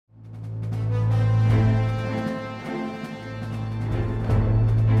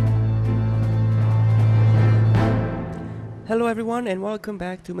everyone and welcome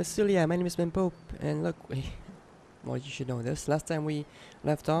back to Massilia. My name is Pope and look, well, you should know this. Last time we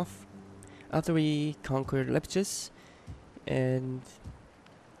left off, after we conquered Lepchus, and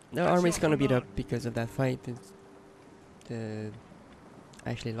the army's gonna beat up because of that fight. I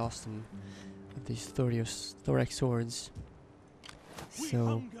actually lost some of these thorax swords.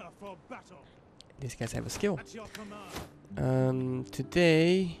 So these guys have a skill.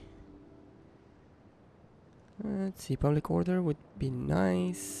 Today, let's see, public order would be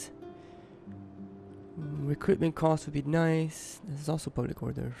nice. Recruitment cost would be nice. This is also public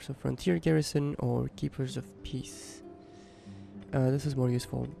order. So frontier garrison or keepers of peace. This is more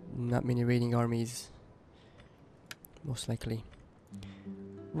useful. Not many raiding armies, most likely.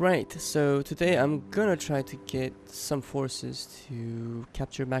 Right, so today I'm gonna try to get some forces to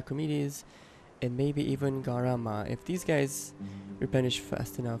capture Macomades and maybe even Garama. If these guys replenish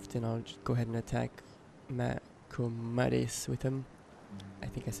fast enough, then I'll just go ahead and attack Macomades with them. I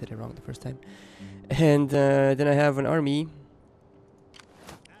think I said it wrong the first time. And then I have an army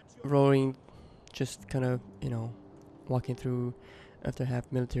rolling, just kind of, you know, walking through after I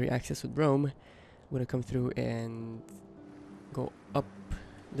have military access with Rome. I'm gonna come through and go up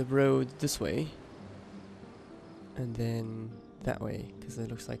the road this way and then that way, because it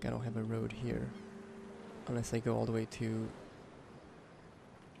looks like I don't have a road here unless I go all the way to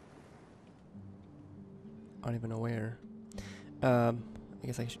I don't even know where. I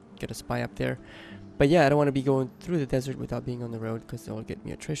guess I should get a spy up there, but yeah, I don't want to be going through the desert without being on the road because it'll get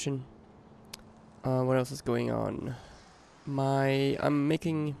me attrition. What else is going on? I'm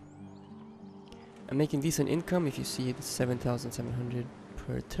making decent income. If you see, it's 7,700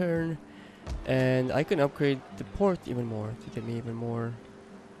 per turn, and I can upgrade the port even more to get me even more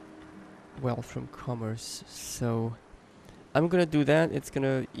wealth from commerce. So I'm gonna do that. It's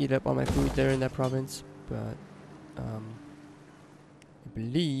gonna eat up all my food there in that province, but I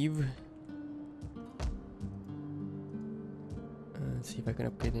believe, let's see if I can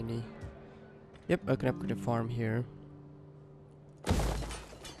upgrade any. Yep, I can upgrade a farm here.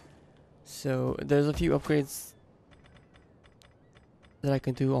 So there's a few upgrades that I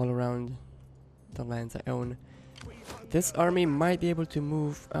can do all around the lands I own. This army might be able to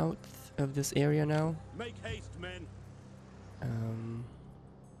move out of this area now. Make haste, men.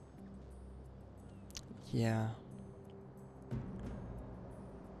 Yeah.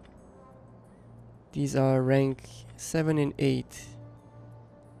 These are rank 7 and 8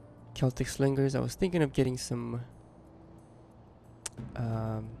 Celtic slingers. I was thinking of getting some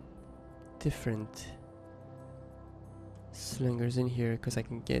different slingers in here because I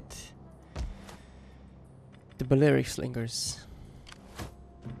can get the Balearic slingers.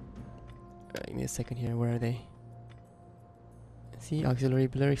 Give me a second here. Where are they? See, auxiliary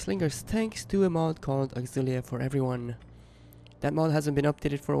Balearic slingers, thanks to a mod called Auxilia for Everyone. That mod hasn't been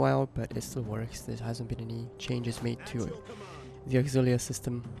updated for a while, but it still works. There hasn't been any changes made to it, the Auxilia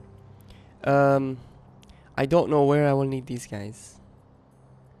system. I don't know where I will need these guys,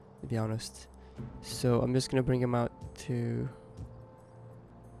 to be honest. So I'm just gonna bring them out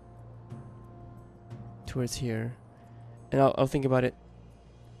towards here, and I'll think about it.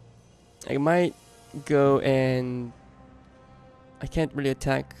 I might go and I can't really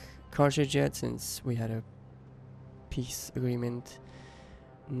attack Carthage yet since we had a peace agreement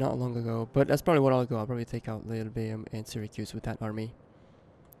not long ago, but that's probably what I'll go. I'll probably take out Lilybaeum and Syracuse with that army.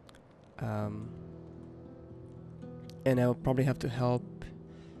 And I'll probably have to help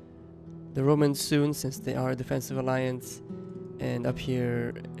the Romans soon since they are a defensive alliance, and up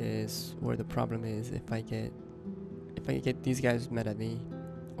here is where the problem is. If I get these guys mad at me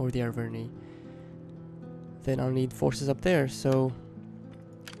or the Arverni, then I'll need forces up there. So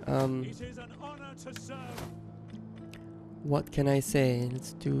It is an honor to serve. what can I say?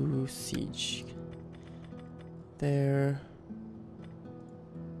 Let's do siege there.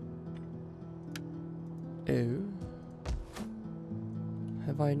 Oh,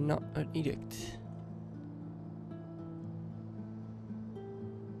 have I not an edict?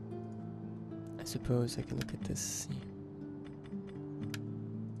 I suppose I can look at this.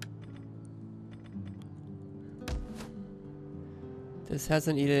 This has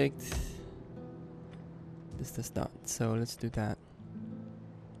an edict. This does not. So let's do that.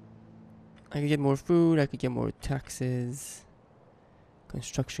 I could get more food. I could get more taxes.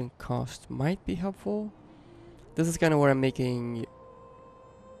 Construction cost might be helpful. This is kind of where I'm making,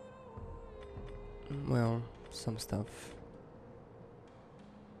 well, some stuff.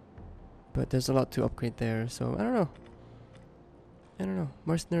 But there's a lot to upgrade there, so I don't know.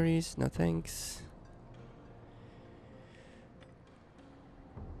 Mercenaries, no thanks.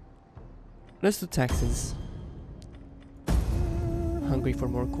 Let's do taxes. hungry for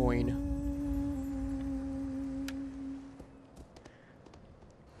more coin.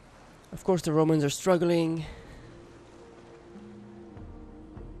 Of course, the Romans are struggling.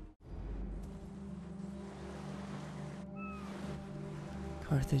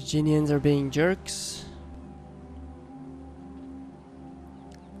 Carthaginians are being jerks.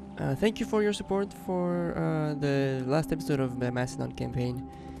 Thank you for your support for the last episode of the Macedon campaign.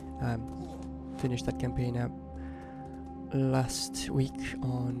 Finished that campaign up last week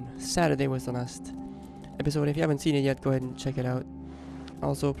on Saturday was the last episode. If you haven't seen it yet, go ahead and check it out.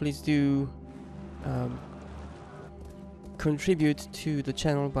 Also, please do contribute to the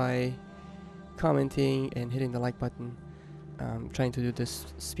channel by commenting and hitting the like button. Trying to do this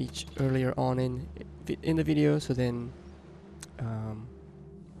speech earlier on in the video, so then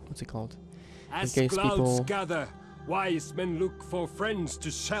what's it called? As In case clouds people gather, wise men look for friends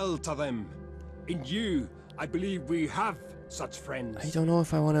to shelter them. In you, I believe we have such friends. I don't know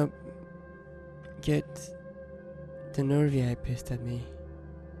if I want to get the Nervii pissed at me.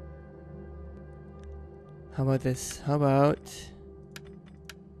 How about this? How about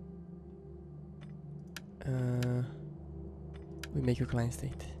we make you client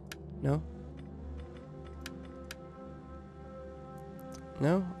state? No?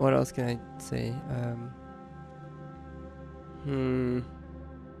 No? What else can I say?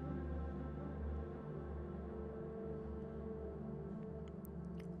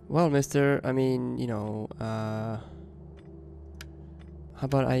 Well, mister, I mean, you know, how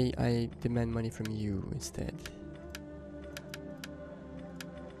about I demand money from you instead?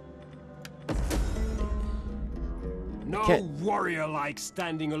 No warrior likes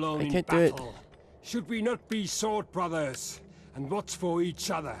standing alone in battle. Should we not be sword brothers and watch for each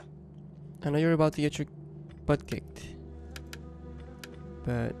other? I know you're about to get your butt kicked,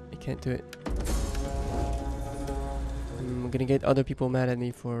 but I can't do it. I'm gonna get other people mad at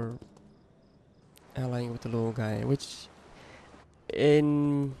me for allying with the little guy, which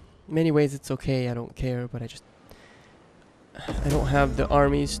in many ways it's okay, I don't care, but I don't have the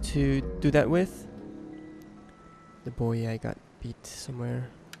armies to do that with. The boy I got beat somewhere.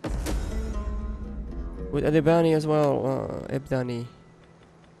 With Adebani as well, Ebdani.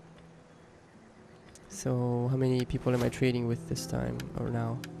 So how many people am I trading with this time, or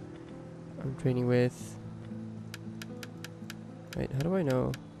now? I'm trading with... Wait, how do I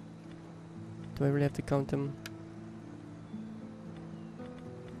know? Do I really have to count them?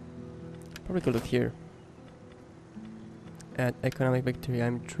 Probably could look here. At economic victory,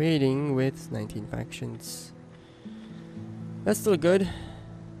 I'm trading with 19 factions. That's still good.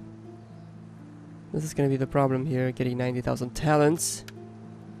 This is gonna be the problem here, getting 90,000 talents.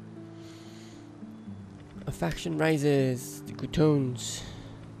 A faction rises, the Gutones.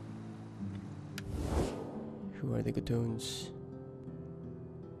 Who are the Gutones?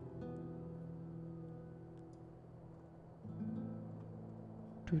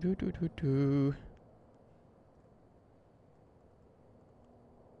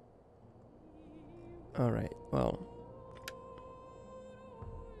 Alright, well.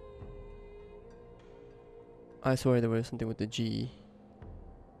 I swear there was something with the G.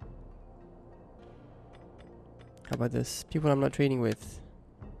 How about this? People I'm not trading with.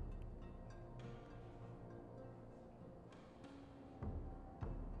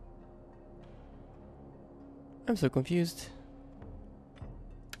 I'm so confused.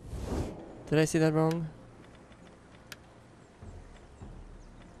 Did I say that wrong?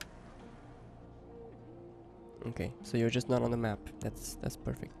 Okay, so you're just not on the map. That's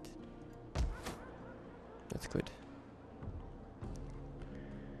perfect. That's good.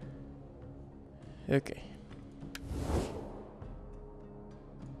 Okay.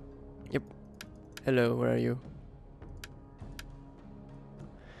 Yep. Hello, where are you?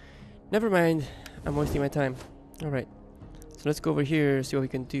 Never mind. I'm wasting my time. Alright. So let's go over here, see what we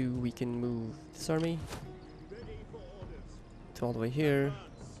can do. We can move this army to all the way here.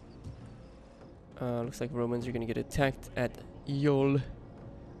 Looks like Romans are gonna get attacked at Iol.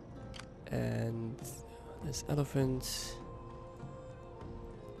 And there's elephants.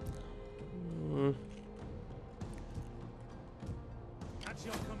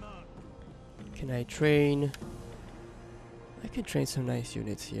 Can I train? I can train some nice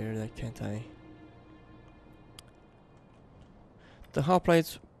units here, can't I? The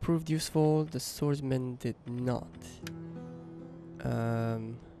hoplites proved useful, the swordsmen did not.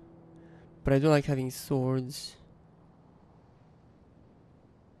 But I do like having swords.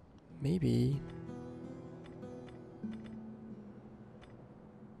 Maybe.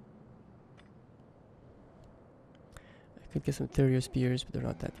 I could get some Thurio spears, but they're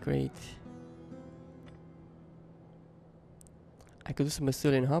not that great. I could do some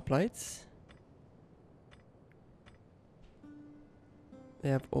Massilian hoplites. They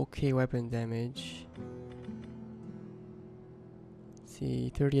have okay weapon damage. See,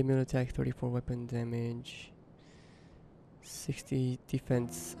 30 melee attack, 34 weapon damage, 60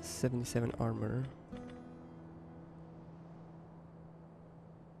 defense, 77 armor.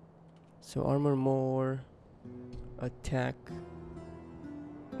 So armor more, attack.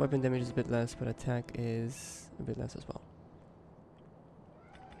 Weapon damage is a bit less, but attack is a bit less as well.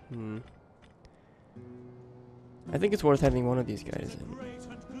 I think it's worth having one of these guys in. Great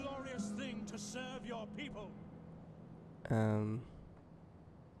and glorious thing to serve your people.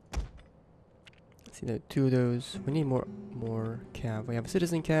 See, there are 2 of those. We need more cav. We have a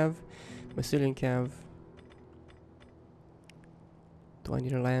citizen cav, Massilian cav. Do I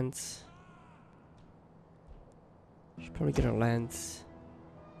need a lance? Should probably get a lance.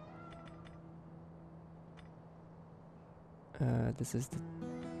 This is the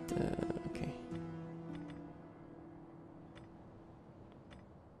okay.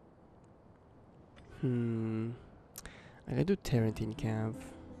 I gotta do Tarantine cav.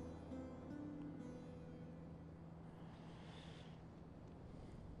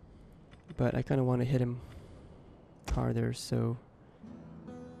 But I kinda wanna hit him harder, so.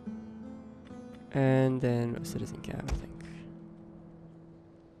 And then a citizen cav, I think.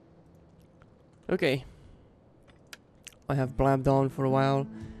 Okay. I have blabbed on for a while.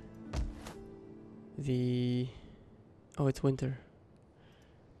 Oh, it's winter.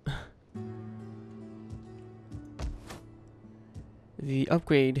 The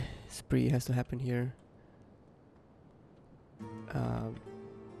upgrade spree has to happen here.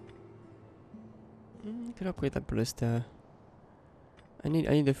 Could upgrade that ballista. I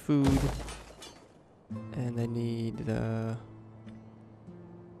need the food, and I need the.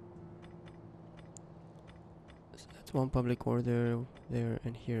 So that's one public order there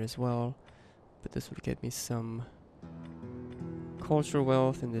and here as well, but this would get me some cultural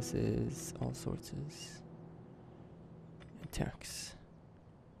wealth, and this is all sorts of tax.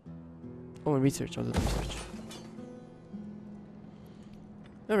 Oh, and research. I'll do the research.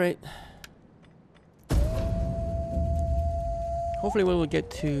 All right. Hopefully we will get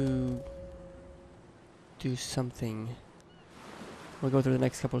to do something. We'll go through the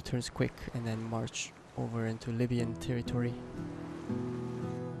next couple of turns quick and then march over into Libyan territory.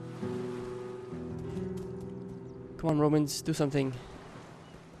 Come on, Romans, do something.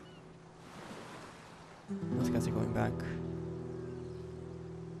 Those guys are going back.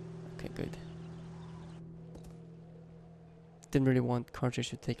 Okay, good. Didn't really want Carthage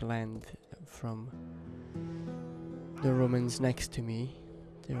to take land from the Romans next to me.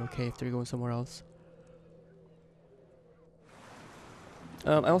 They're okay if they're going somewhere else.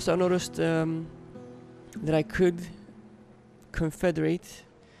 I also noticed that I could confederate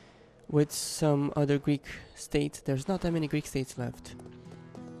with some other Greek states. There's not that many Greek states left.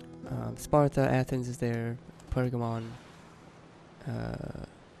 Sparta, Athens is there, Pergamon,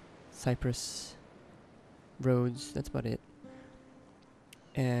 Cyprus, Rhodes, that's about it.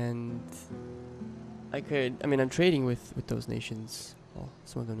 And I'm trading with those nations. Well,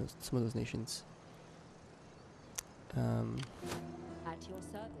 some of those nations. At your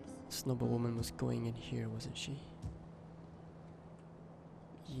service. This noble woman was going in here, wasn't she?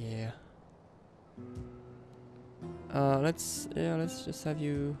 Yeah. Let's just have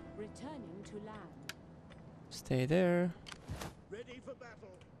you Returning to land. stay there. Ready for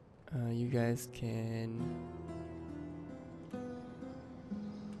battle. You guys can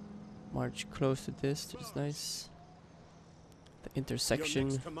march close to this. It's nice. The intersection.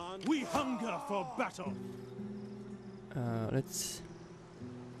 Your next command, we hunger for battle. Let's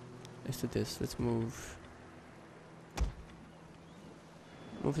do this. Let's move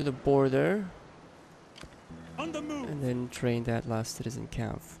to the border. On the move. And then train that last citizen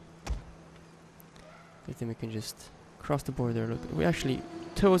cav. I think we can just cross the border. Look, we actually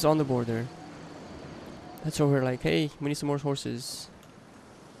toes on the border. That's why we're like, hey, we need some more horses.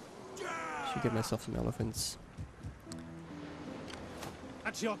 Should get myself some elephants.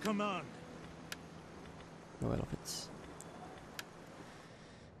 At your command. No elephants.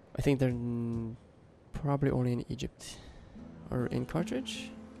 I think they're probably only in Egypt or in Carthage.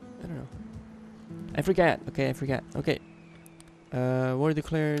 I don't know. I forget. Okay, I forget. Okay. War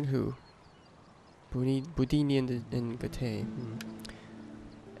declared who? Budini and Gate.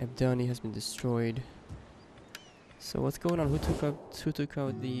 Abdani has been destroyed. So what's going on? Who took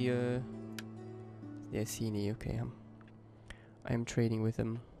out the Assini? Okay, I am trading with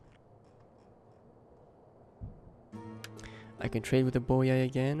them. I can trade with the Boyai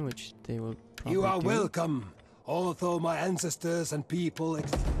again, which they will probably You are do. welcome, Although my ancestors and people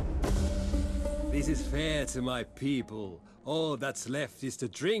this is fair to my people. All that's left is to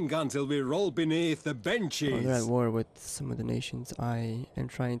drink until we roll beneath the benches. Oh, they're at war with some of the nations. I am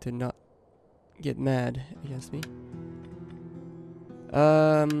trying to not get mad against me.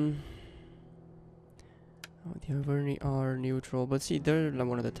 Oh, the Averni are neutral, but see, they're like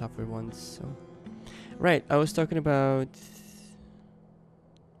one of the tougher ones. So, right, I was talking about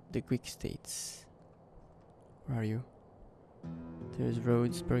the Greek states. Where are you? There's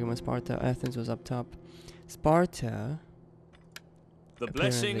Rhodes, Pergamon, Sparta. Athens was up top. Sparta. The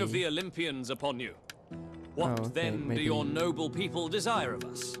blessing of the Olympians upon you. What then do your noble people desire of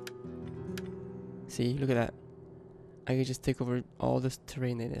us? See, look at that. I can just take over all this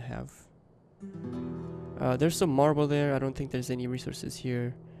terrain that they have. There's some marble there. I don't think there's any resources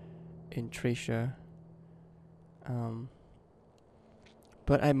here in Thracia.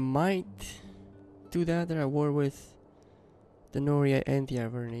 But I might do that. They're at war with the Noria and the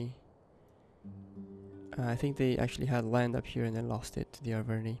Averni. I think they actually had land up here and then lost it to the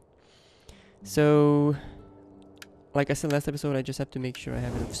Averni. So, like I said last episode, I just have to make sure I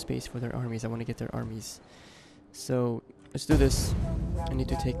have enough space for their armies. I want to get their armies. So, let's do this. I need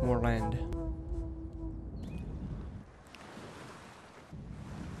to take more land.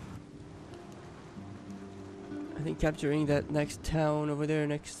 I think capturing that next town over there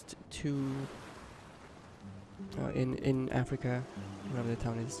next to in Africa, wherever the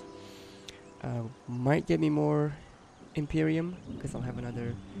town is, might get me more Imperium, because I'll have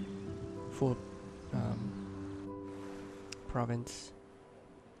another full province.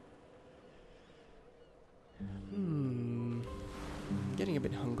 I'm getting a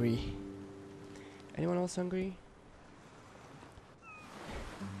bit hungry. Anyone else hungry?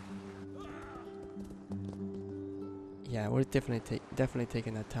 Yeah, we're definitely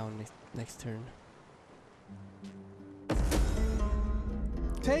taking that town next turn.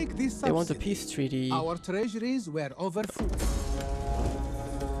 Take this. They want a peace treaty. Our treasuries were overfull.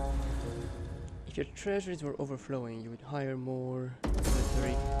 If your treasuries were overflowing, you would hire more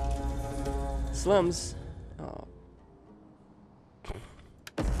military. Slums. Oh.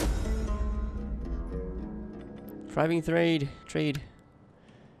 Thriving trade.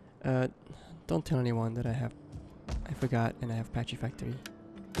 Don't tell anyone that I forgot, and I have Patchy Factory.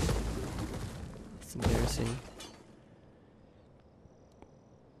 It's embarrassing.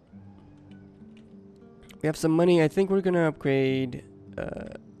 We have some money. I think we're gonna upgrade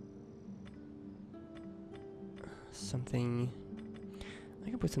something. I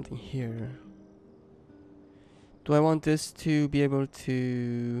can put something here. Do I want this to be able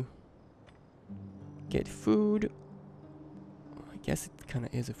to get food? I guess it kind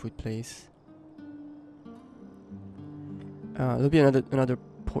of is a food place. There'll be another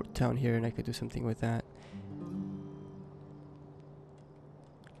port town here, and I could do something with that.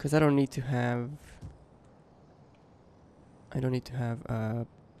 Because I don't need to have a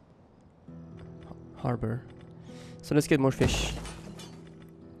harbor. So let's get more fish.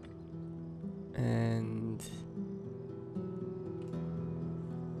 And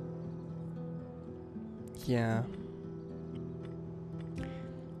yeah.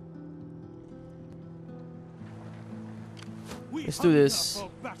 Let's do this.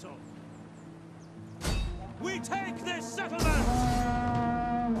 We take this settlement.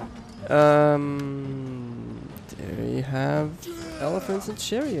 There you have elephants and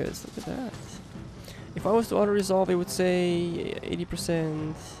chariots. Look at that. If I was to auto resolve, it would say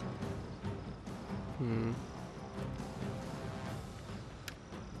 80%.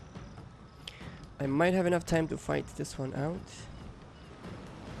 I might have enough time to fight this one out,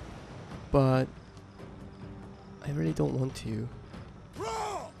 but I really don't want to,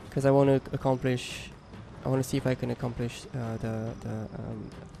 because I want to accomplish. I want to see if I can accomplish the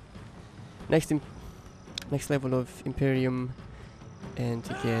next level of Imperium, and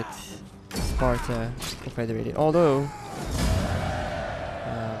to get Sparta Confederated. Although,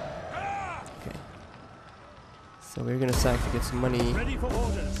 okay, so we're gonna sack to get some money. Ready for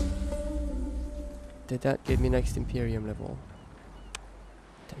orders. Did that give me next Imperium level?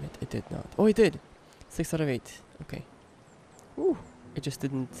 Damn it, it did not. Oh, it did. 6 out of 8. Okay. Ooh, it just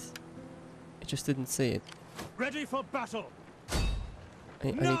didn't say it. Ready for battle.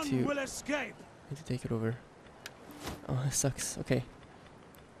 I None will escape. need to take it over. Oh, this sucks. Okay.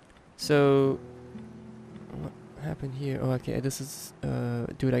 So, what happened here? Oh, okay. This is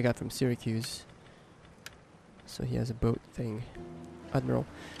dude I got from Syracuse. So he has a boat thing. Admiral.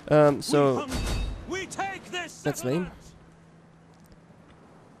 So we take this. That's lame.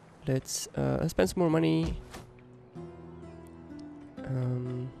 Let's spend some more money.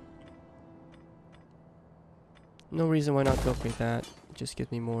 No reason why not to upgrade that. Just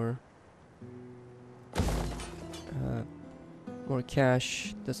give me more more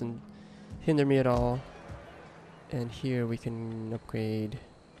cash. Doesn't hinder me at all. And here we can upgrade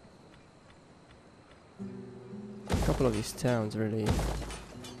a couple of these towns, really.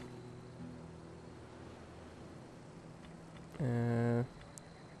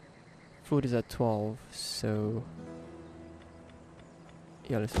 Food is at 12, so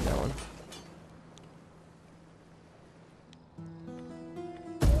yeah, let's do that one.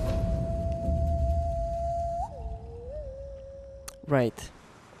 Right.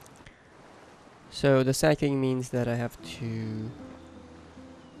 So the sacking means that I have to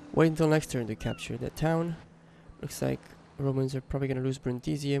wait until next turn to capture that town. Looks like Romans are probably gonna lose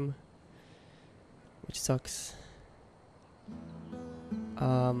Brundisium, which sucks.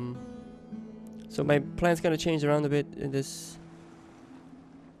 So my plan's gonna change around a bit in this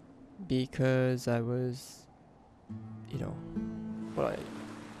because I was, you know, well,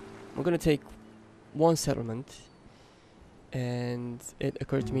 I'm gonna take one settlement, and it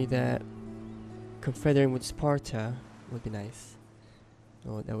occurred to me that confederating with Sparta would be nice.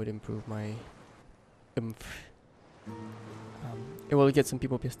 Oh, that would improve my oomph. It will get some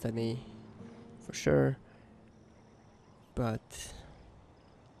people pissed at me, for sure. But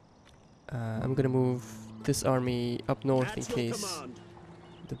I'm gonna move this army up north in case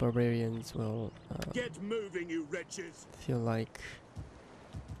the barbarians will Get moving, you wretches. feel like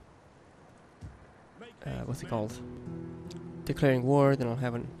what's it called? Declaring war. Then I'll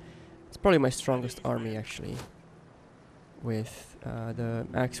have an. It's probably my strongest army actually, with the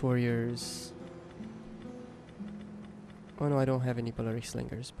axe warriors. Oh no, I don't have any Balearic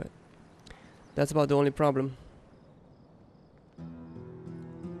slingers, but that's about the only problem.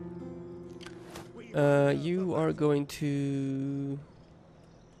 You are going to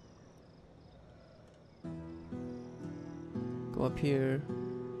go up here.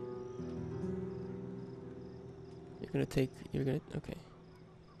 You're gonna, okay.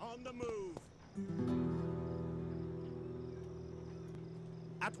 On the move.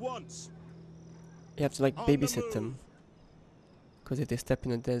 At once. You have to like On the babysit them, move. because if they step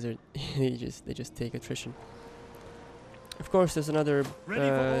in the desert, they just take attrition. Of course, there's another Ready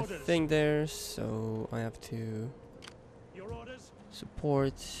for orders. thing there, so I have to Your orders.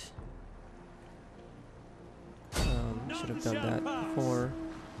 support. Should have done that before.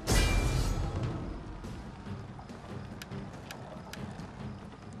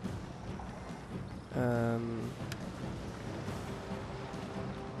 I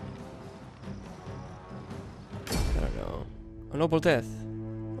don't know. A noble death.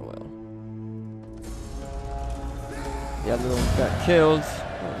 Oh well. The other one got killed.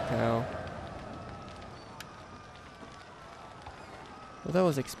 Holy cow. Well, that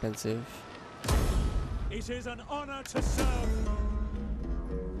was expensive. It is an honor to serve.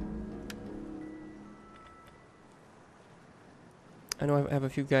 I know I have a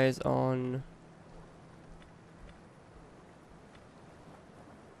few guys on.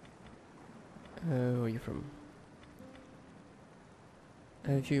 Where are you from?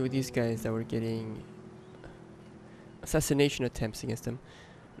 I have a few of these guys that were getting assassination attempts against them.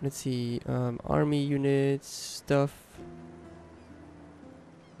 Let's see, army units stuff,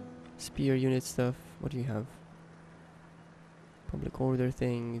 spear unit stuff. What do you have? Public order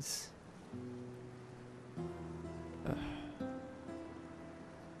things.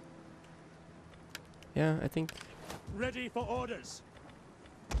 Yeah, I think. Ready for orders.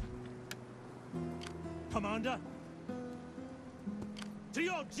 Commander. To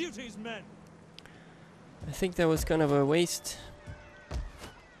your duties, men. I think that was kind of a waste.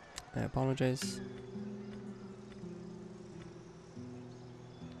 I apologize.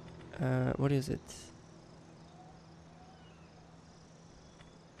 What is it?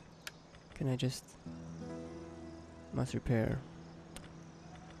 Can I just must repair?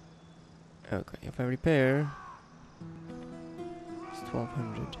 Okay, if I repair, it's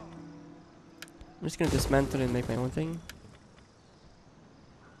 1200. I'm just gonna dismantle and make my own thing.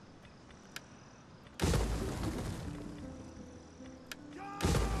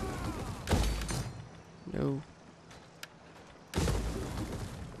 No.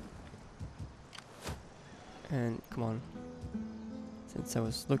 And come on. Since I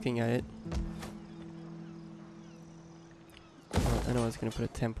was looking at it, well, I know I was gonna put a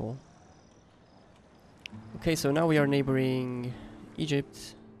temple. Okay, so now we are neighboring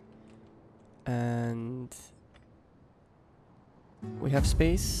Egypt, and we have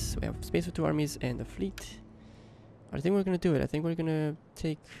space. We have space for 2 armies and a fleet. I think we're gonna do it. I think we're gonna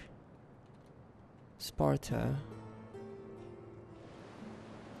take Sparta.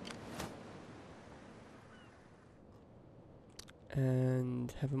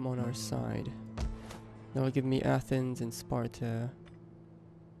 and have them on our side. That will give me Athens and Sparta.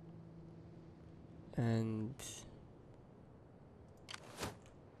 And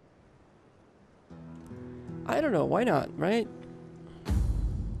I don't know, why not, right?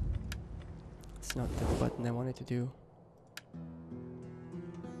 It's not the button I wanted to do.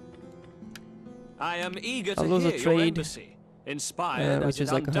 I am eager to lose a hear your trade, embassy, inspired which as is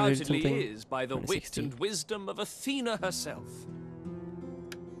it like 100 undoubtedly something, is by the wit 160. and wisdom of Athena herself.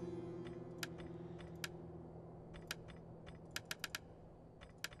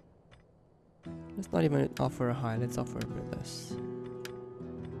 Let's not even offer a high, let's offer a bit less.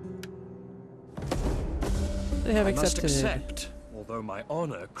 They have I must accepted. accept, although my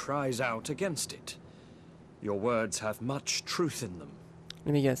honor cries out against it. Your words have much truth in them.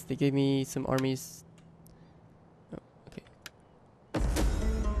 Let me guess, they gave me some armies. Oh, okay.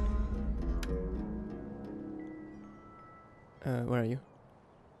 Where are you?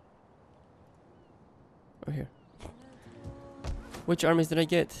 Oh, here. Which armies did I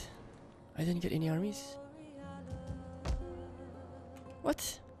get? I didn't get any armies.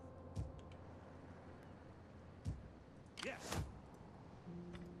 What? Yes.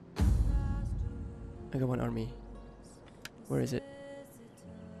 I got one army. Where is it?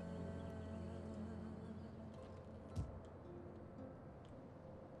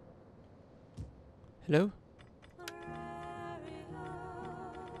 Hello?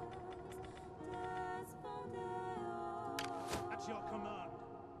 At your command.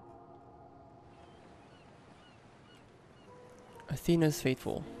 Athena's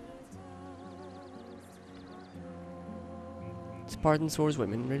faithful. Spartan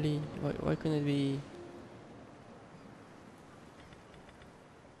swordswomen, really? Why couldn't it be?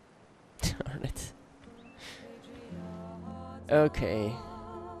 Darn it. Okay.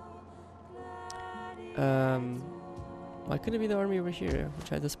 Why couldn't it be the army over here, which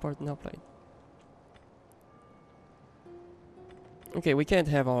had the Spartan hoplite? Okay, we can't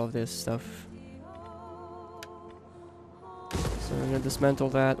have all of this stuff. So I'm gonna dismantle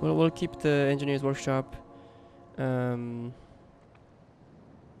that. We'll keep the engineer's workshop.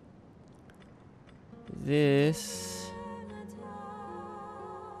 This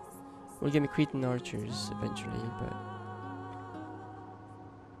will give me Cretan archers eventually, but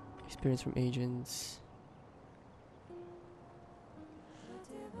experience from agents.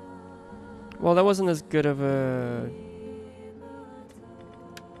 Well, that wasn't as good of a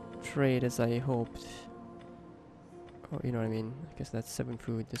trade as I hoped. Oh, you know what I mean? I guess that's 7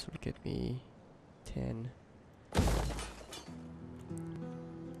 food. This will get me 10.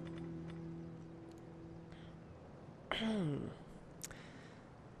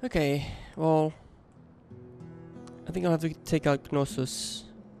 Okay, well, I think I'll have to take out Knossos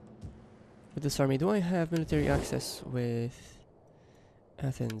with this army. Do I have military access with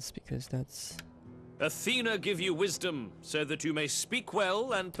Athens? Because that's... Athena give you wisdom, so that you may speak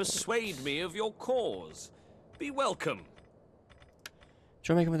well and persuade me of your cause. Be welcome.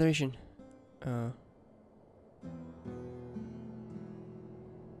 Join my Confederation.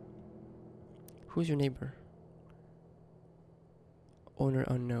 Who's your neighbor? Owner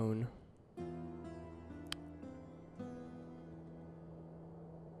unknown.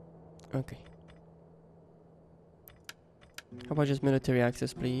 Okay. How about just military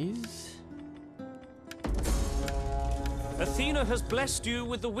access, please? Athena has blessed you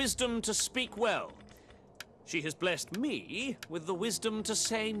with the wisdom to speak well. She has blessed me with the wisdom to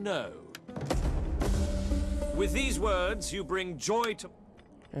say no. With these words, you bring joy to...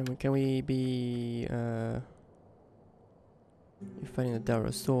 Can we be you're fighting the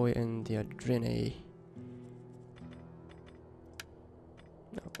Darosoi and the Adrene?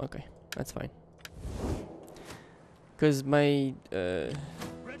 No, okay, that's fine. Because my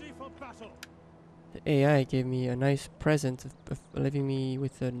Ready for battle. the AI gave me a nice present of leaving me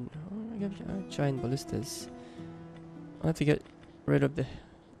with an giant ballistas. I'll have to get rid of the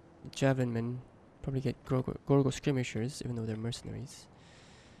javelin men. Probably get Gorgo skirmishers, even though they're mercenaries.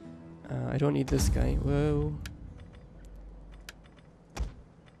 I don't need this guy. Whoa.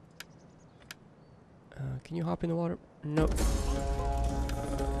 Can you hop in the water? No.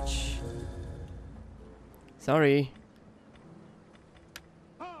 Sorry.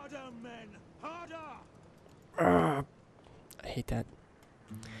 Harder, men! Harder! I hate that.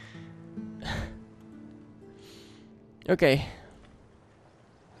 Okay.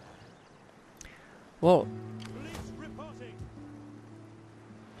 Well, Police reporting.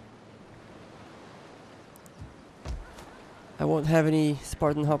 I won't have any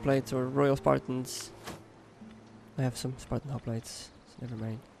Spartan hoplites or Royal Spartans. I have some Spartan hoplites, so never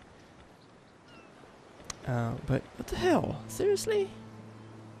mind. But what the hell? Seriously?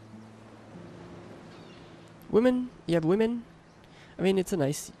 Women? You have women? I mean, it's a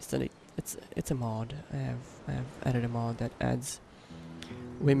nice, it's a mod. I have added a mod that adds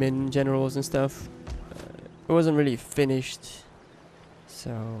women generals and stuff. It wasn't really finished,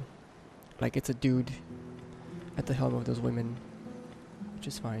 so like it's a dude at the helm of those women, which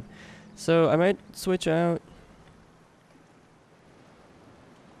is fine. So I might switch out.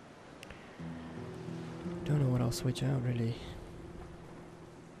 Don't know what I'll switch out really.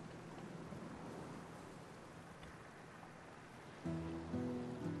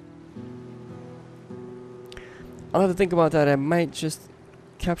 I'll have to think about that. I might just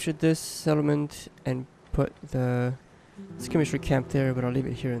capture this settlement and put the skirmisher camp there, but I'll leave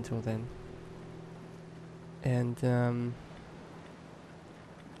it here until then. And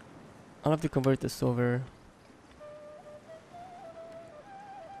I'll have to convert this over.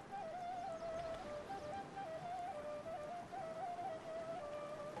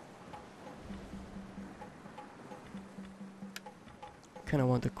 Kind of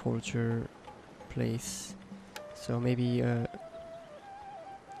want the culture place. So maybe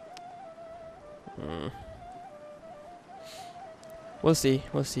we'll see.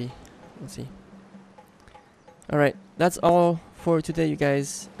 Alright, that's all for today, you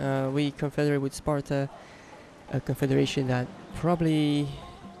guys. We confederate with Sparta, a confederation that probably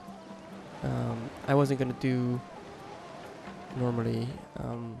I wasn't gonna do normally,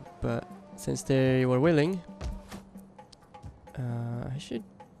 but since they were willing, I should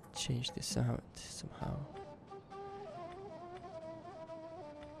change this out somehow.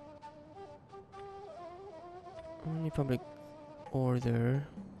 Only public order.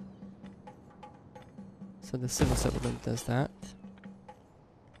 So the civil settlement does that.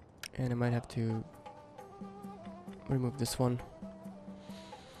 And I might have to remove this one.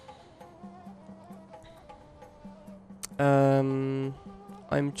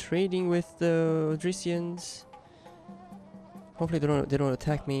 I'm trading with the Odrysians. Hopefully they don't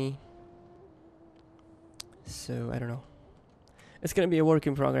attack me. So I don't know. It's gonna be a work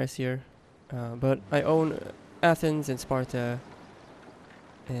in progress here. But I own Athens and Sparta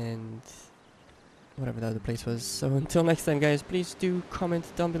and whatever the other place was. So until next time, guys, please do comment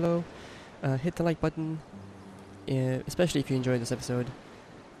down below, hit the like button, especially if you enjoyed this episode.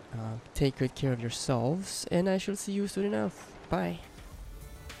 Take good care of yourselves, and I shall see you soon enough. Bye.